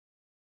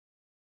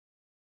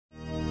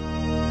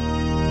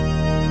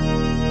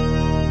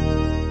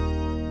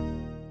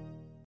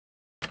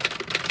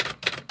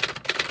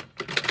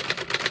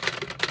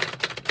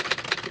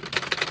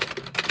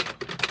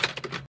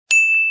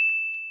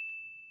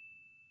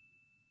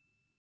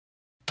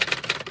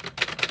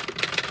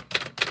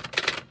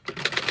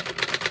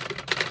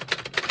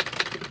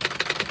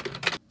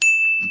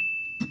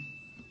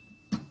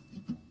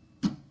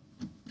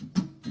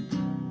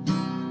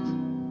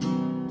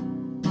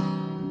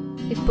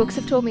books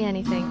have taught me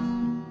anything,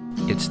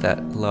 It's that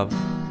love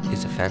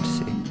is a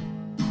fantasy.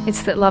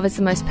 it's that love is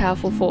the most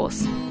powerful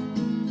force.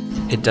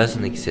 It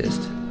doesn't exist.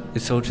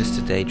 It's all just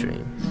a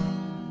daydream.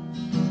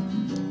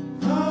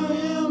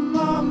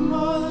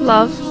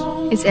 Love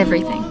is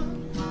everything.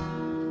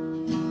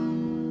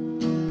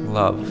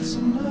 Love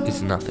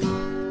is nothing.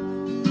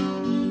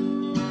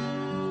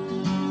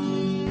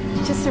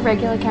 Just a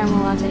regular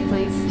caramel latte,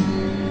 please.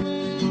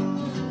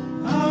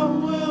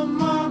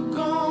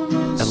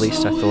 At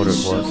least I thought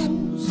it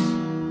was.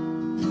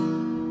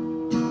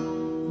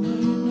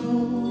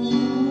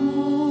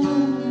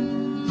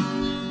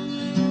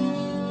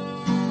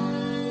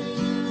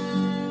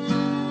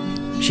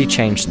 She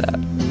changed that.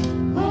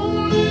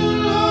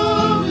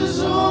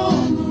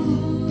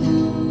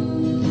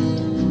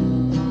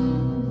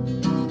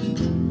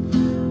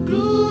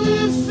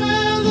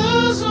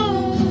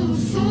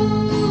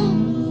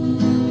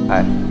 Hi,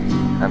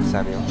 I'm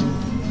Samuel.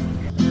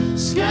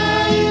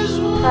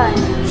 Hi,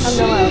 I'm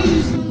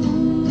Noelle.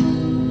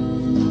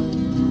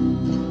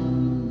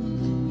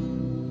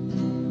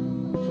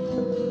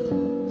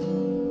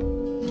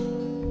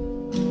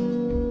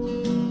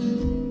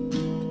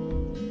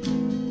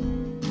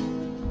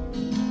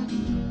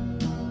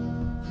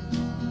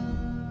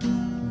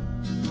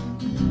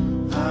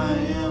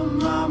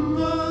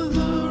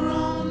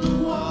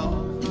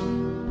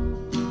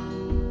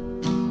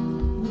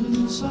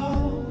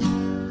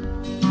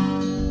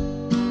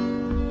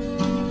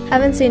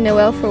 Haven't seen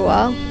Noelle for a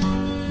while.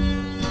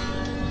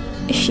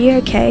 Is she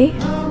okay?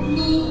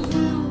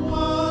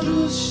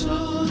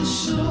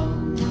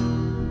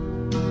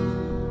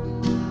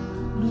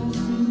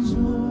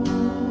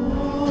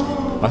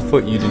 I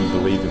thought you didn't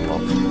believe in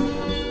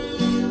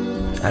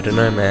love. I don't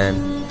know, man.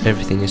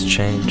 Everything has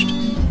changed.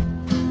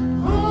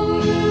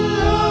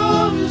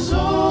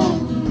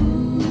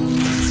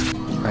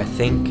 I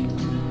think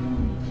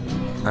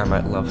I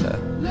might love her.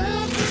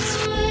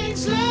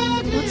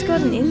 What's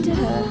gotten into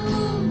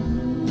her?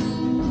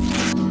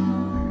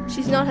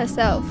 She's not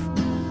herself.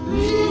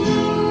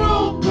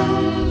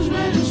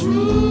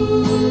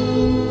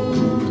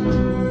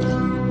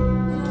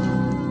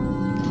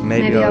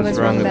 Maybe I was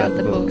wrong about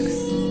the books.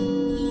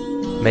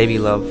 Maybe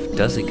love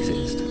does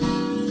exist.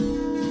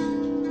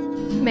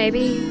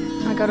 Maybe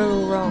I got it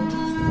all wrong.